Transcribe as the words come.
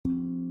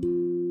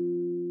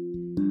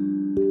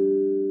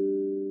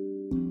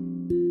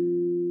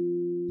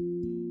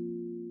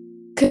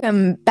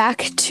welcome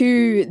back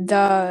to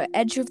the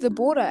Edge of the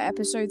Border,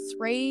 episode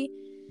 3.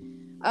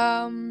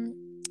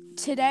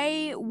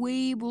 Today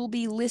we will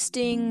be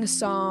listing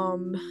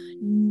some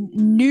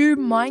new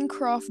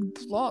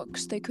Minecraft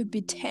blocks that could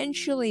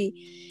potentially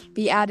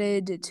be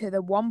added to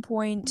the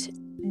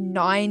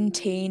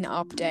 1.19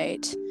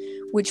 update,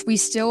 which we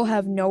still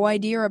have no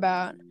idea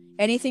about.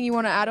 Anything you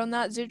want to add on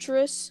that,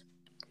 Zitrus?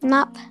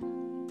 Nope.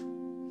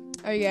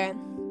 Okay.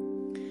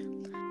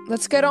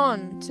 Let's get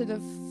on to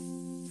the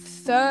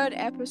third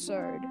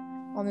episode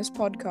on this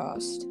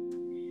podcast.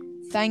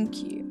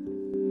 Thank you.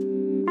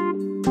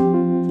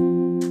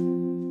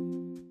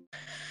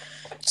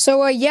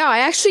 So I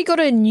actually got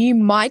a new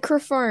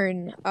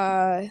microphone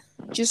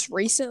just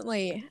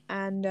recently,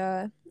 and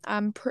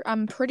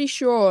I'm pretty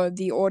sure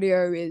the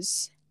audio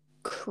is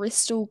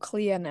crystal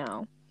clear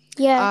now.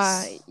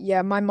 Yes.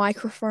 My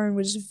microphone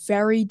was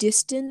very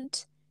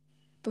distant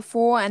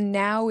before, and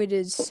now it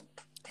is.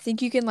 I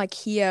think you can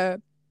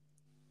hear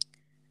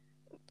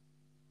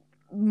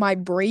my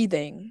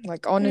breathing,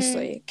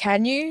 honestly.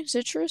 Can you,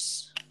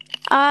 Citrus?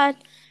 Yeah,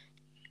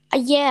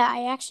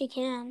 I actually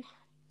can.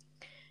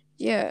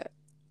 Yeah.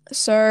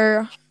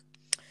 So,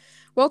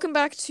 welcome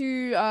back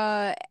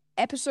to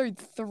episode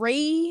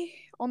 3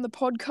 on the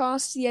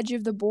podcast, The Edge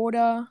of the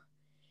Border.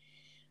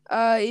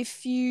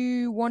 If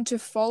you want to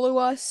follow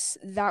us,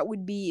 that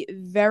would be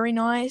very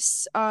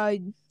nice.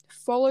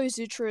 Follow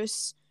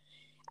Citrus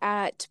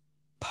at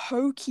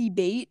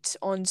Pokebeat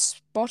on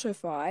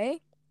Spotify.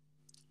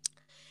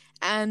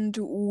 And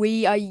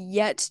we are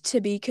yet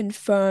to be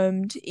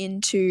confirmed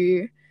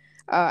into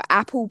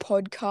Apple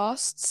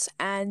Podcasts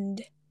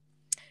and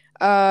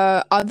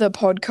other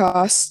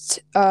podcast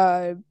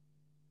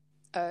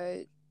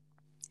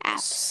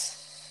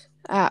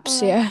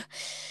apps, yeah.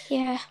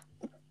 Yeah.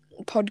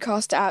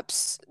 Podcast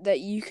apps that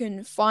you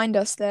can find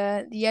us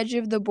there. The Edge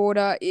of the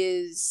Border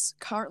is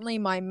currently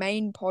my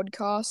main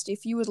podcast.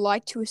 If you would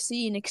like to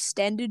see an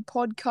extended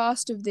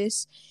podcast of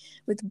this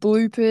with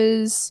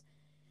bloopers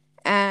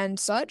and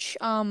such,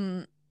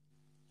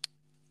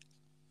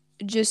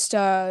 just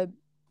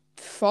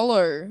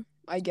follow,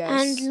 I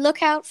guess. And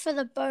look out for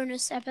the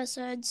bonus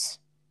episodes.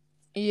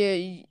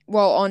 Yeah,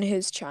 well, on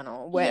his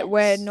channel. Yes.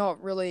 We're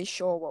not really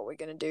sure what we're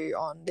going to do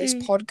on this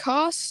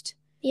podcast.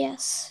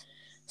 Yes.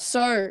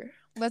 So,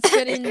 let's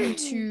get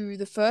into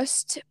the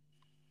first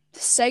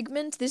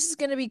segment. This is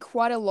going to be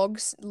quite a long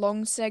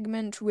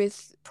segment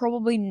with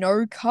probably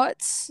no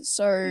cuts.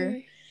 So,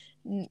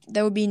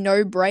 there will be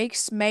no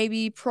breaks.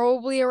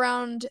 Probably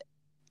around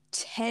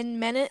 10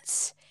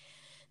 minutes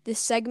this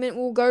segment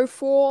will go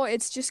for.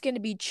 It's just going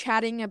to be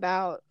chatting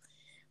about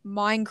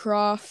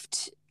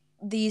Minecraft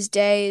these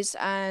days,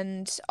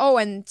 and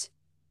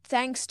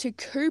thanks to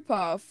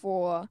Cooper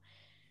for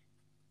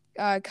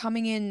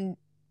coming in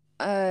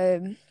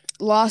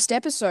last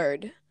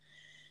episode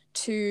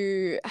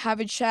to have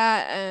a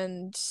chat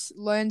and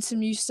learn some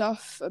new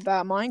stuff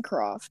about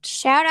Minecraft.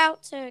 Shout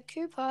out to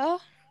Cooper.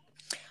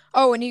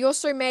 Oh, and he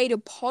also made a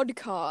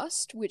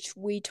podcast, which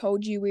we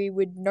told you we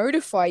would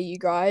notify you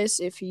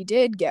guys if he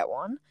did get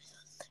one.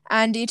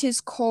 And it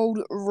is called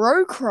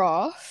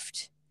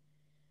Rowcraft.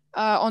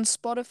 On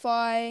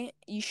Spotify,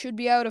 you should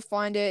be able to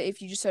find it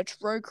if you just search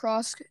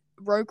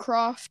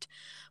Rowcraft.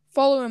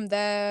 Follow him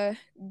there.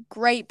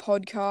 Great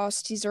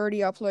podcast. He's already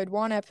uploaded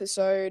one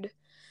episode.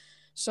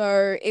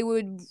 So it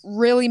would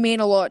really mean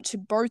a lot to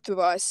both of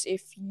us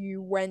if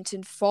you went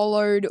and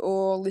followed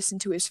or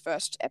listened to his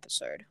first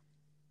episode.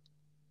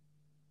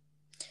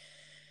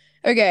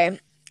 Okay,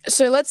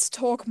 so let's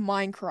talk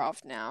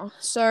Minecraft now.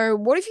 So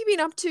what have you been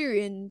up to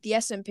in the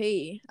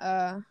SMP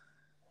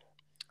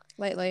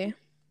lately?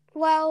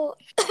 Well,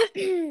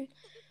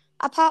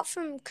 apart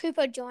from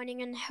Cooper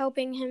joining and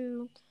helping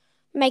him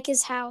make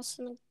his house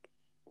and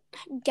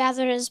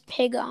gather his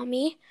pig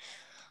army,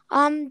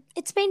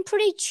 it's been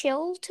pretty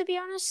chill, to be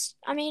honest.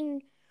 I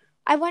mean,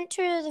 I went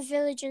to the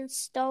village and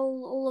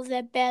stole all of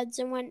their beds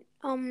and went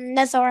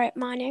netherite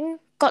mining.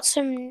 Got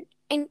some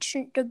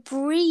ancient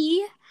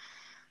debris.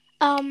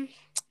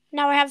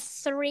 Now I have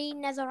 3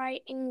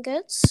 netherite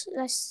ingots.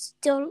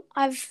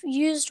 I've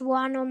used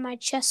one on my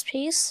chest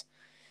piece,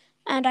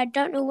 and I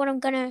don't know what I'm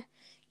gonna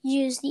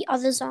use the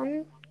others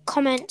on.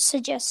 Comment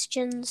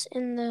suggestions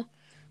in the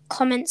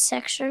comment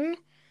section.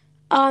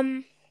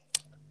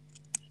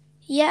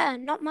 Yeah,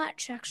 not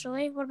much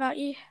actually. What about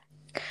you?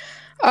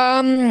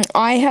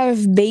 I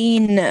have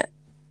been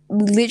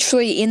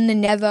literally in the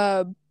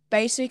nether,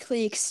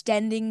 basically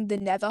extending the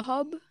nether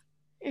hub.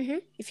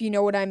 If you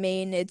know what I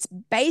mean. It's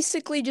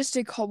basically just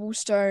a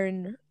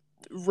cobblestone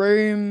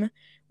room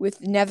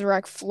with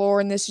netherrack floor,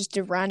 and there's just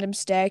a random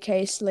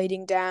staircase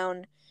leading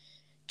down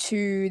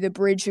to the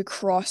bridge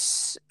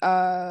across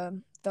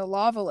the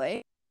lava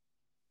lake.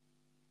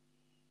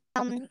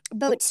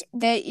 But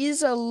there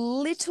is a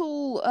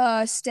little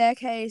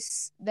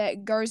staircase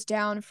that goes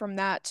down from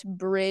that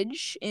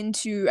bridge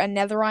into a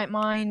netherite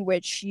mine,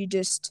 which you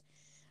just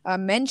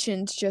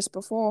mentioned just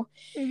before.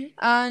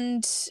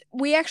 And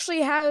we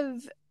actually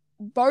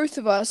both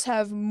of us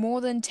have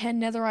more than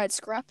 10 netherite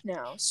scrap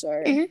now,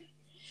 so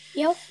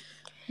Yep.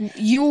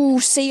 you'll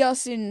see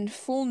us in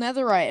full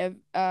netherite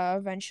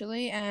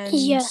eventually, and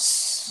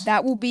Yes.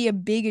 that will be a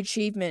big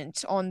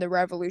achievement on the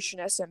Revolution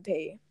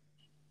SMP.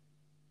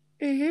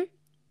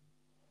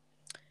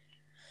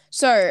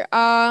 So,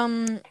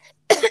 now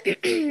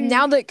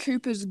that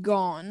Cooper's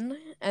gone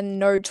and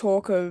no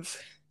talk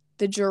of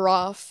the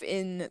giraffe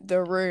in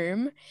the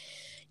room,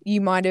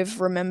 you might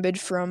have remembered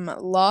from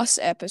last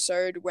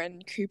episode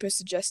when Cooper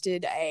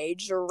suggested a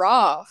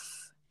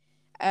giraffe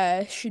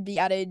should be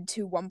added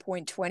to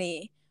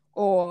 1.20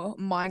 or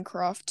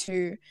Minecraft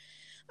 2.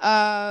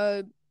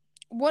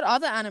 What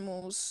other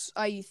animals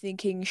are you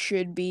thinking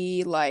should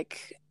be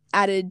like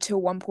added to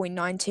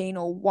 1.19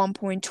 or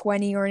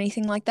 1.20 or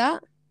anything like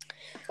that?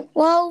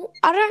 Well,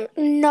 I don't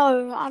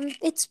know.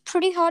 It's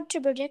pretty hard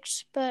to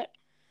predict, but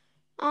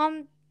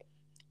um,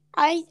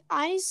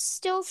 I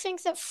still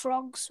think that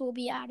frogs will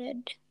be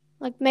added.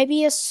 Like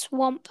maybe a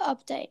swamp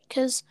update,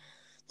 because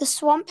the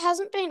swamp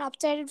hasn't been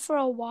updated for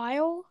a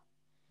while.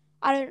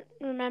 I don't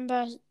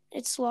remember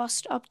its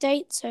last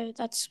update, so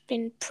that's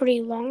been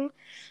pretty long.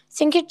 I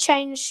think it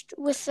changed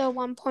with the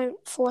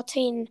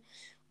 1.14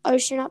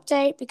 ocean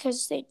update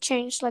because they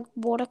changed like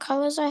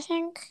watercolors, I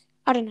think.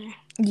 I don't know.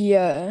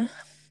 Yeah.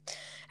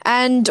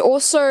 And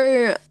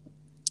also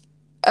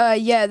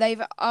yeah,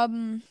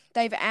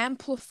 they've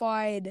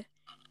amplified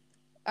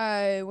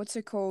what's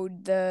it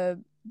called? The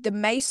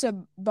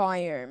mesa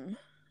biome.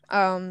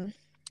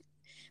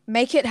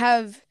 Make it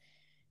have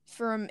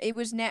from it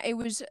was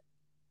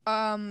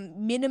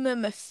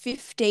minimum of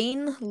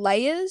 15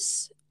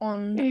 layers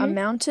on a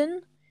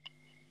mountain,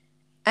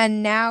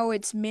 and now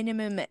it's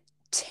minimum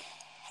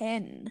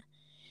 10,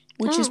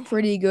 which is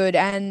pretty good.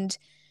 And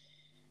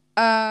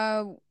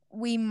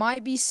we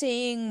might be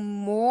seeing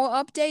more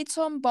updates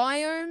on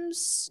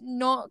biomes,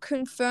 not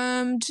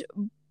confirmed,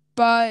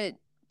 but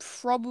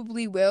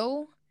probably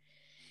will.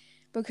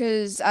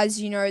 Because,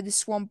 as you know, the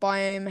swamp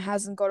biome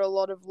hasn't got a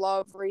lot of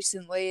love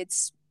recently.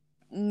 It's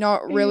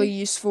not really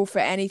useful for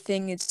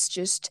anything. It's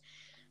just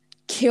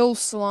kill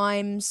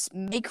slimes,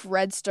 make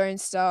redstone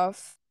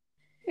stuff,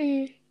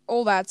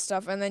 all that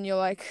stuff. And then you're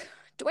like,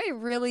 do I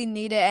really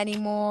need it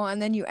anymore?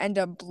 And then you end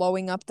up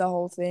blowing up the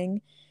whole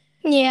thing.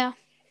 Yeah.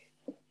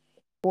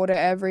 Water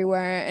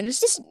everywhere, and it's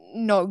just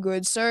not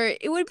good. So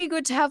it would be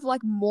good to have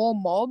like more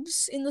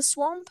mobs in the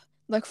swamp,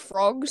 like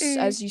frogs,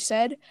 as you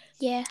said.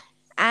 Yeah.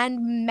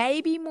 And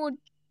maybe more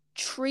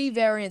tree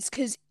variants,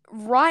 because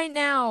right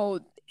now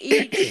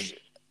each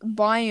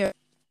biomes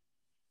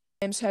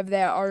have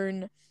their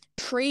own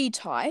tree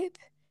type.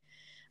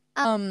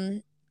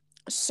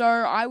 So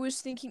I was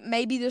thinking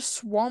maybe the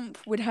swamp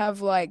would have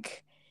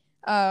like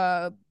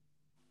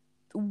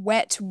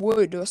wet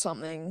wood or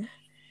something.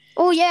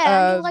 Oh yeah,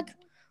 I mean like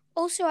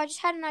also I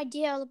just had an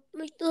idea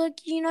like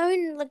you know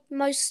in like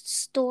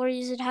most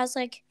stories it has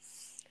like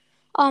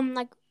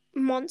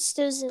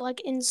monsters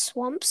like in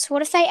swamps.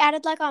 What if they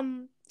added like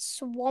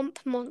swamp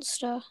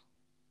monster?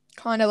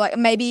 Kind of like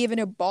maybe even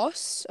a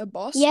boss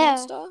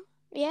monster.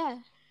 Yeah.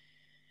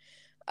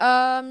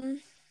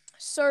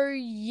 So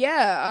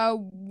yeah,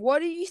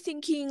 what are you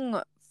thinking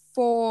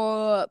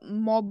for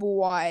mob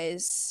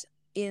wise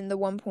in the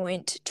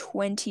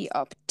 1.20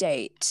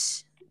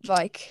 update?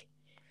 Like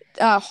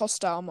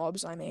hostile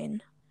mobs, I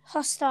mean.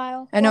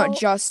 Hostile. And not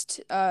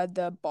just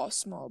the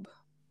boss mob.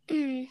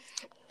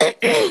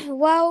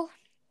 Well,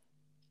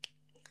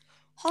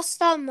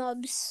 hostile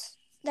mobs.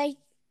 They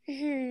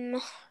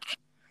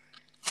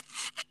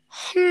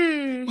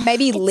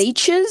Maybe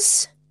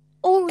leeches?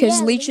 Oh Because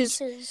yeah,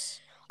 leeches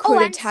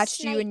could and attach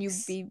to you and you'd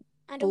snakes. be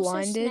And also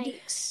blinded.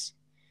 snakes.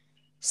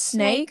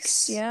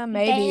 Snakes? Yeah,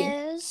 maybe.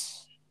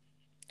 Bears.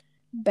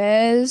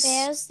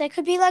 Bears. There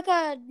could be like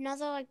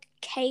another like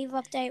cave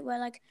update where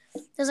like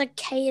there's like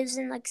caves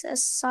in like a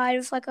side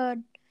of like a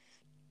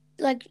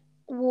like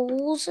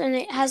walls, and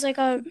it has like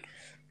a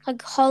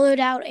like hollowed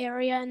out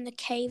area in the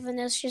cave, and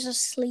there's just a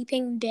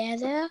sleeping bear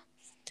there.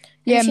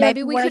 Yeah,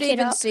 maybe we could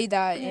even see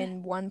that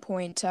in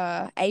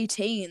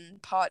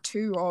 1.18 part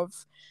 2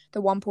 of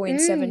the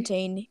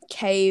 1.17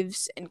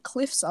 caves and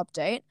cliffs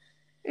update.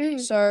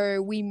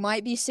 So we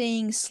might be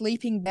seeing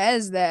sleeping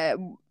bears there.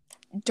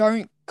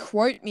 Don't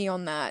quote me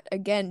on that.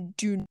 Again,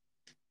 do not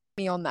quote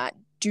me on that.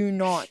 Do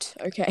not,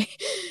 okay?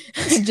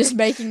 Just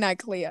making that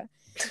clear.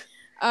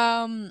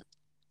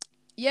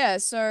 Yeah,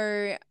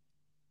 so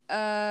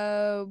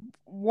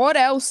what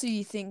else are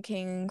you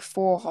thinking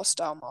for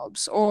hostile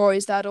mobs? Or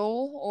is that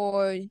all?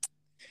 Or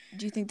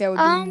do you think there would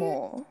be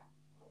more?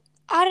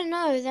 I don't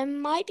know. There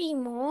might be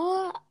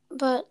more,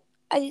 but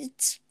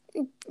it's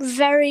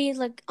very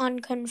like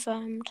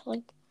unconfirmed.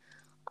 Like,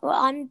 well,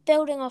 I'm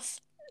building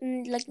off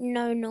like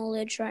no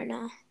knowledge right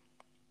now.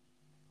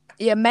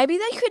 Yeah, maybe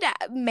they could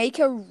make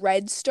a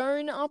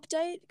redstone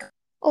update.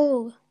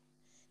 Oh,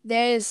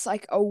 there's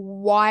like a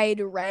wide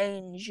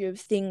range of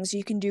things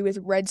you can do with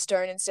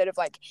redstone instead of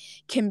like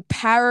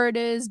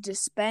comparators,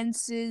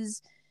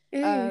 dispensers,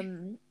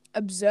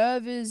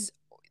 observers.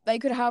 They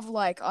could have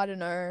like, I don't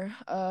know,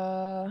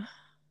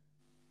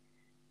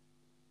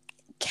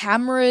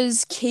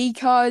 cameras, key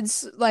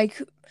cards,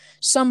 like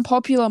some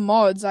popular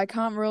mods. I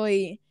can't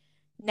really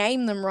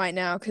name them right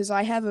now because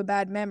I have a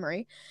bad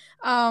memory.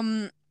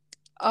 They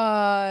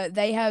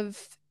have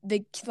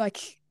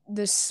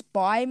the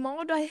spy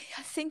mod, I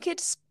think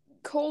it's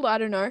called. I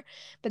don't know,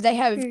 but they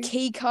have Mm.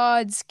 key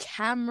cards,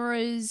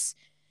 cameras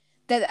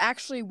that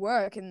actually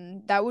work,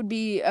 and that would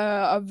be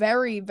a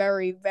very,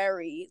 very,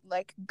 very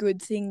like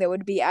good thing that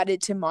would be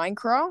added to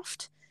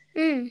Minecraft.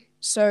 Mm.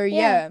 So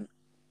Yeah.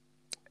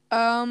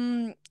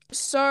 yeah.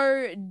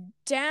 So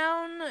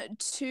down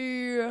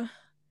to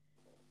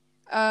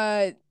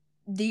uh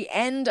the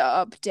end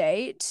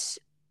update.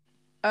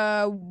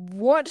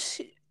 What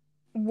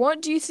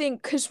do you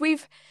think? Because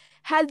we've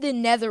had the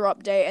Nether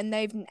update and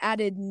they've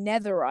added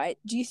Netherite.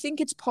 Do you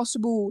think it's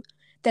possible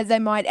that they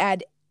might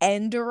add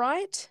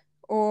Enderite,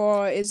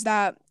 or is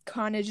that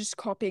kind of just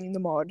copying the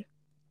mod?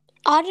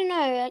 I don't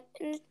know.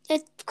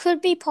 It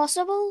could be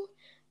possible.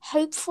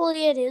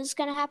 Hopefully, it is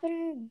going to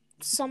happen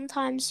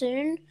sometime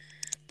soon.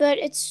 But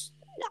it's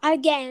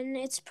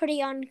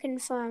pretty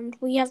unconfirmed.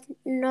 We have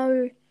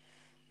no,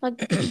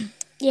 like,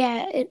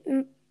 yeah,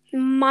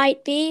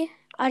 might be.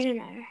 I don't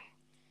know.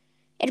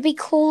 It'd be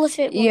cool if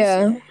it was,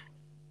 Yeah. though.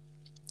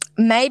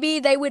 Maybe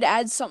they would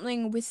add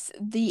something with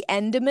the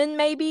Enderman,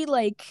 maybe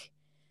like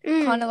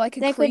kind of like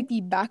a They could,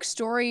 creepy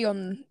backstory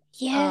on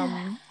yeah.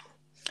 um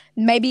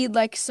maybe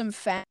like some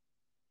fan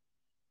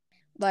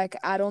like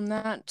add on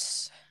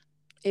that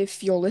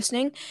if you're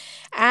listening,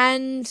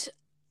 and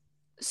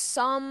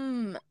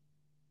some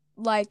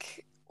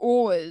like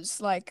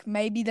ores, like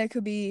maybe there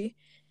could be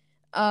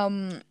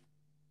um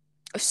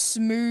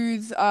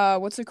smooth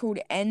what's it called,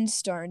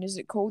 endstone, is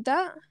it called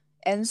that,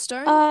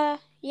 endstone,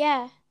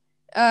 Yeah.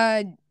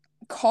 uh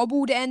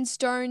cobbled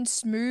endstone,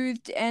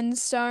 smoothed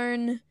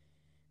endstone,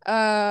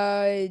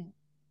 uh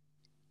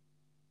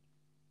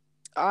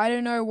I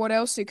don't know what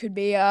else it could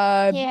be.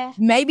 Yeah.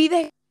 Maybe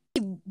they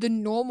the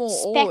normal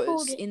Speckled,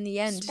 ores in the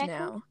end speckled?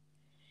 now.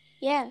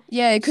 Yeah.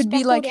 Yeah, it could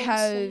be Speckled like endstone.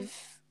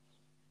 have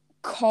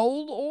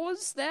coal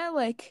ores there,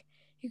 like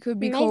it could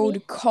be Maybe.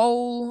 called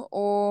coal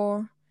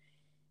or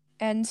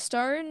end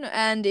stone,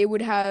 and it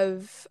would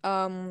have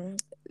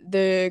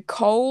the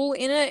coal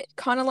in it,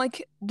 kind of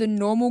like the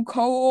normal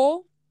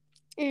coal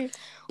ore, Mm.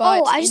 Oh, but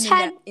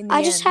in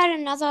I the just end. had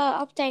another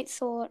update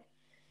thought.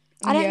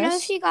 I don't know if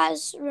Yes. you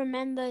guys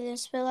remember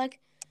this, but like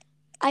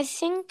I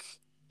think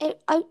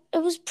it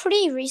was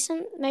pretty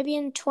recent, maybe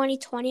in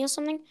 2020 or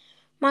something.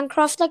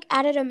 Minecraft like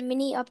added a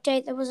mini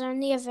update that was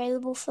only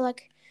available for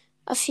like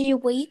a few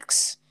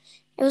weeks.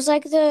 It was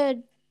like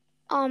the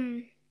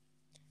um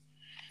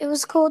it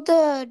was called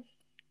the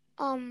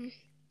um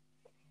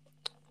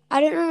I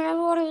don't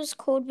remember what it was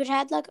called, but it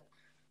had like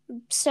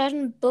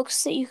certain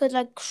books that you could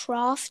like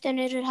craft and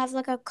it'd have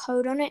like a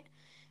code on it.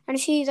 And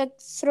if you like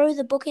throw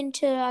the book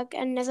into like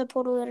another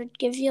portal, it'd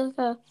give you like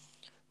a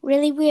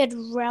really weird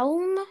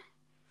realm.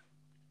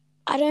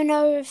 I don't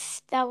know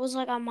if that was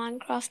like a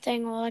Minecraft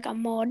thing or like a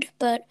mod,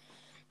 but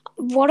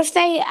what if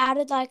they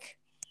added like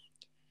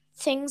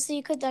things that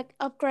you could like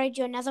upgrade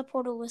your nether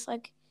portal with,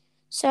 like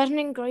certain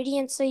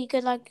ingredients that you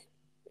could like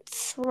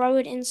throw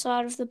it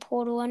inside of the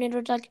portal and it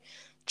would like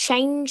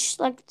change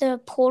like the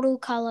portal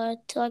color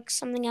to like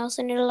something else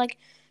and it'll like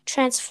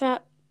transfer,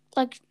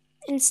 like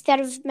instead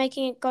of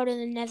making it go to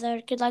the nether,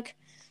 it could like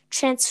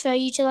transfer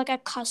you to like a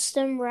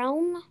custom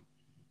realm.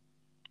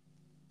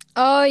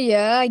 Oh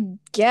yeah, I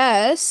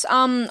guess.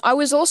 I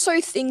was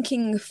also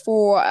thinking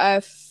for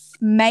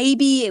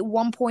maybe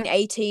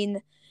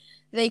 1.18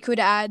 they could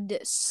add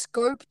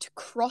scoped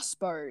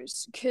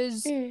crossbows,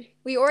 because Mm,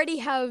 we already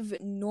have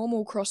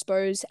normal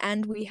crossbows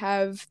and we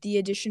have the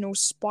additional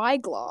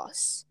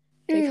spyglass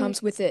that mm,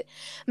 comes with it.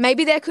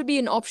 Maybe there could be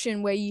an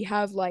option where you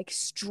have like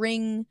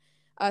string,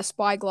 a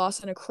spyglass,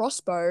 and a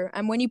crossbow,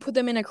 and when you put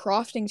them in a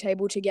crafting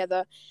table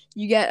together,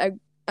 you get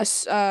a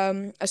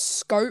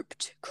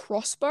scoped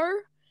crossbow,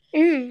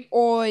 mm,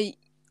 or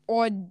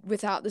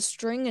without the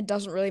string. It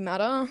doesn't really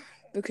matter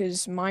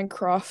because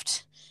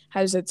Minecraft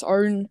has its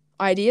own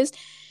ideas.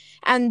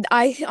 And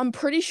I'm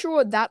pretty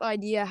sure that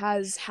idea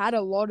has had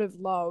a lot of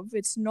love.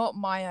 It's not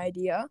my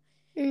idea.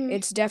 mm.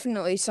 It's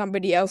definitely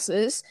somebody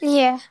else's.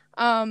 Yeah.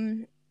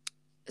 Um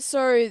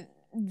so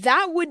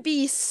that would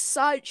be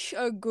such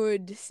a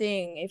good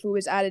thing if it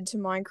was added to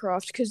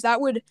Minecraft, because that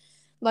would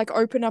like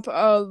open up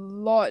a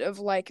lot of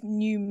like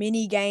new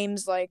mini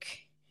games,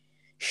 like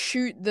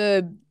shoot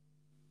the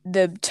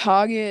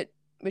target,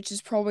 which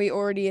is probably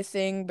already a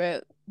thing,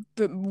 but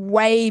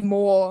way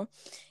more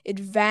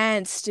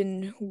advanced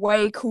and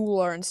way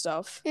cooler and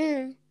stuff.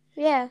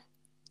 Yeah.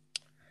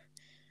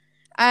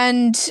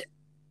 And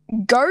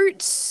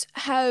goats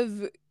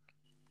have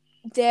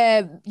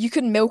you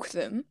can milk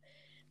them,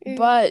 Mm.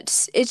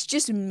 but it's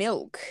just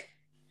milk.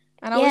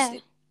 And Yeah.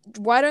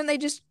 why don't they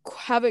just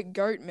have it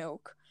goat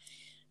milk?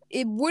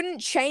 It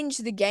wouldn't change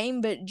the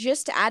game, but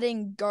just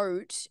adding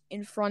goat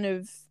in front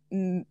of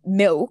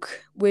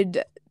milk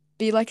would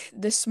be like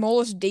the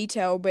smallest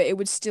detail, but it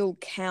would still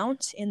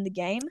count in the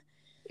game.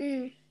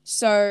 Mm.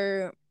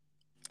 So,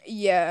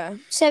 yeah,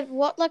 So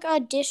what like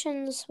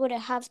additions would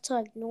it have to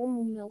like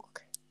normal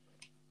milk?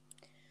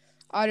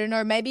 I don't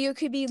know. Maybe it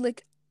could be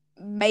like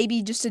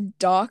maybe just a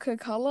darker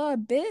color a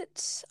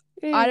bit.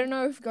 I don't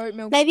know if goat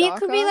milk's Maybe it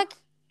could be darker. like,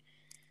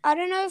 I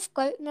don't know if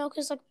goat milk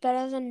is like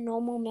better than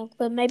normal milk,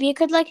 but maybe it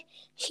could like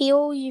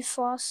heal you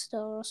faster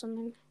or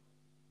something.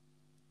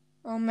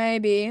 Or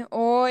maybe.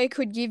 Or it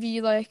could give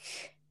you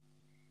like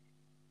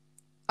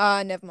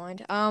never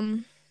mind.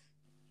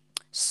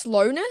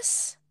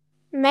 Slowness?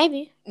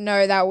 Maybe.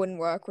 No, that wouldn't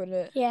work, would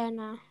it? Yeah,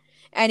 no.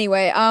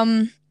 Anyway,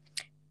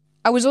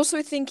 I was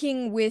also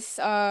thinking with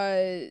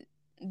the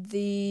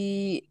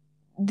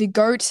the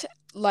goat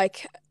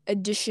like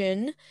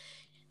edition,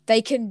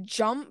 they can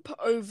jump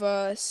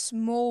over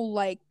small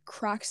like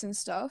cracks and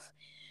stuff.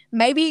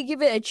 Maybe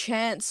give it a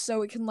chance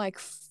so it can like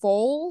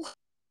fall.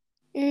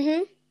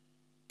 Mhm.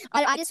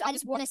 I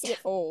just want to see it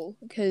fall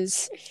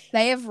because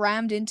they have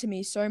rammed into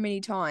me so many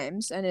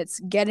times and it's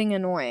getting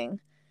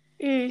annoying.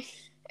 Mm.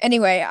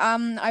 Anyway,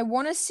 I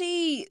want to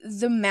see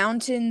the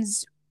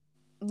mountains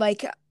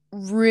like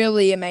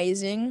really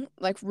amazing,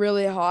 like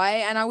really high,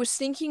 and I was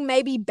thinking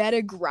maybe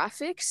better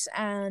graphics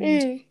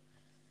and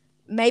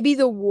maybe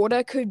the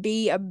water could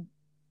be a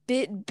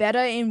bit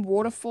better in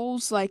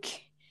waterfalls,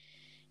 like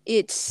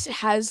it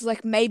has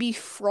like maybe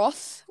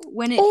froth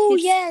when it Oh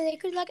hits yeah, they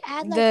could like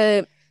add like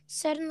the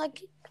certain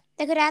like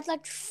they could add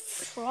like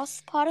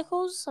froth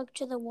particles like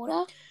to the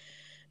water.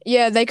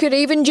 yeah, they could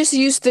even just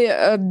use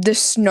the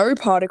snow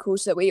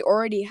particles that we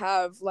already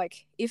have.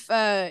 Like if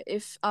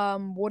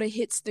water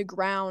hits the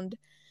ground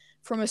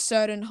from a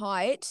certain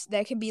height,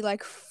 there can be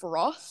like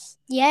froth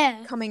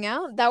Yeah. coming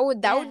out. That would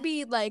Yeah.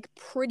 be like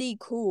pretty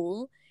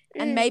cool.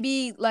 And Mm.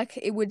 maybe like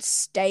it would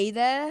stay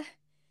there.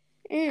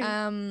 Mm.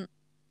 Um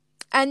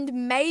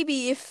and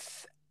maybe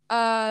if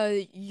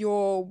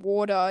your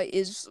water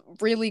is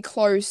really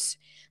close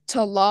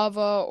to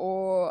lava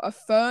or a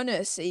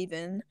furnace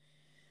even,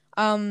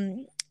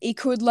 it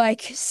could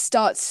like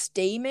start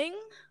steaming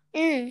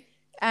Mm.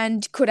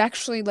 and could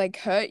actually like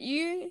hurt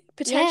you Yeah.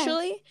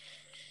 potentially.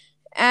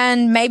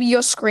 And maybe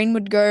your screen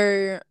would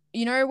go,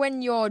 you know,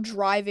 when you're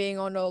driving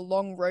on a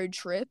long road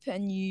trip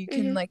and Mhm.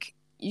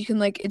 you can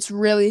like it's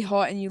really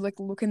hot and you like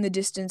look in the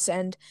distance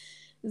and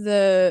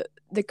the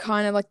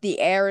kind of like the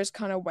air is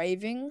kind of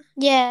waving.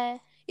 Yeah.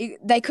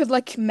 They could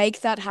like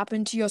make that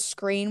happen to your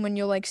screen when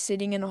you're like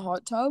sitting in a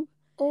hot tub.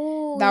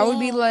 Oh That would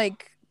be yeah.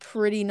 like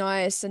pretty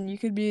nice, and you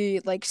could be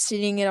like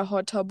sitting in a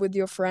hot tub with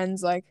your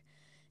friends, like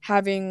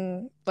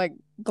having like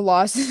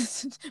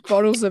glasses,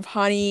 bottles of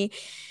honey.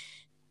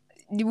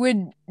 It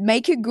would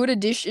make a good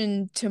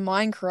addition to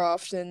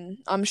Minecraft, and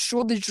I'm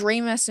sure the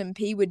Dream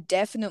SMP would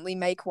definitely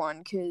make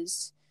one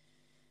because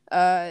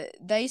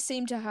they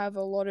seem to have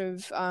a lot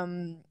of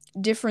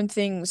different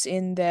things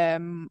in their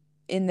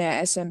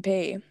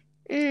SMP.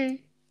 Mm.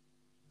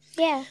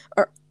 Yeah.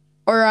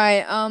 All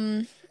right,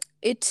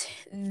 it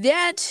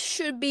that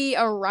should be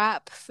a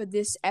wrap for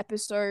this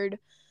episode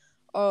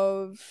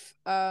of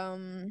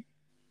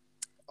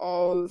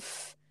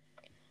of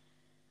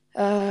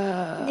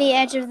The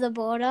edge uh of the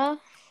border.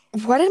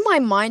 why did my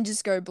mind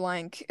just go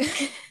blank?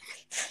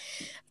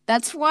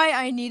 That's why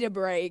I need a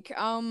break.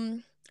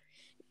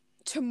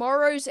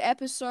 Tomorrow's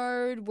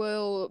episode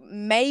will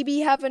maybe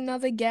have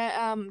another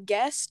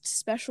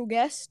special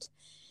guest.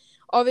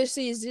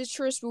 Obviously,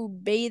 Zitris will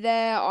be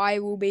there. I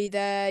will be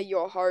there.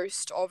 Your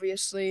host,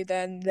 obviously.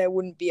 Then there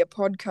wouldn't be a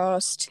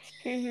podcast.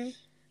 Mhm.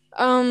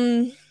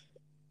 Um,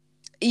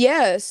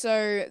 yeah.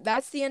 So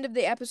that's the end of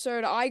the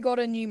episode. I got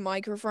a new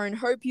microphone.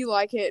 Hope you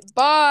like it.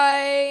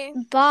 Bye.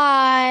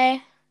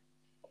 Bye.